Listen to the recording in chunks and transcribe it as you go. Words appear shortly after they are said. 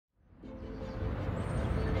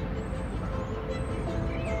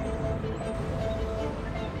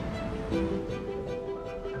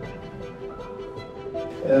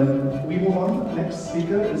We move on. Next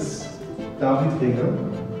speaker is David Reger.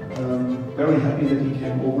 Very happy that he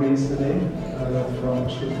came over yesterday from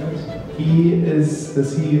Stuttgart. He is the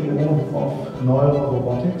CEO of NEURA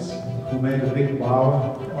Robotics, who made a big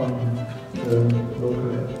wow on the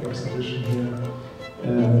local exhibition here,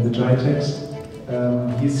 the GITEX.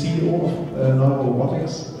 He's CEO of NEURA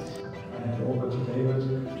Robotics. I hand over to David.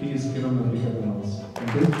 Please give him a big applause.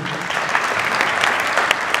 Thank you.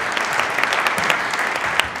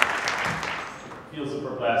 I feel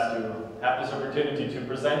super blessed to have this opportunity to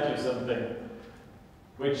present you something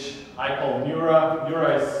which I call NEURA.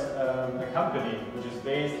 NEURA is a company which is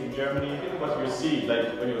based in Germany. Think what you see,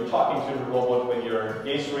 like when you're talking to the robot, when you're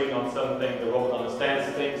gesturing on something, the robot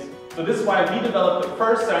understands things. So this is why we developed the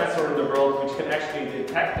first sensor in the world which can actually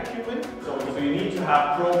detect the human. So you need to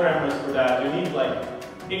have programmers for that. You need like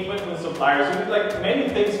equipment suppliers. You need like many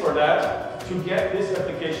things for that to get this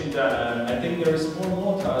application done. I think there is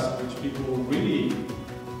more tasks which people really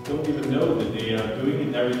don't even know that they are doing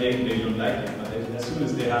it every day and they don't like it. But as soon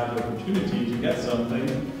as they have the opportunity to get something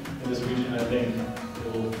in this region, I think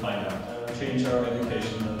they will find out. Change our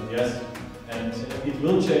education, yes. And it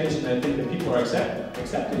will change, and I think that people are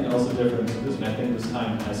accepting also different solutions. And I think this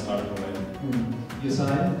time has started already. You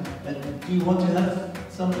sign? And do you want to have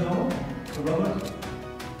something on, Robert?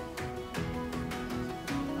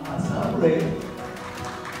 Ah, sound great.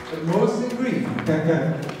 But most agree.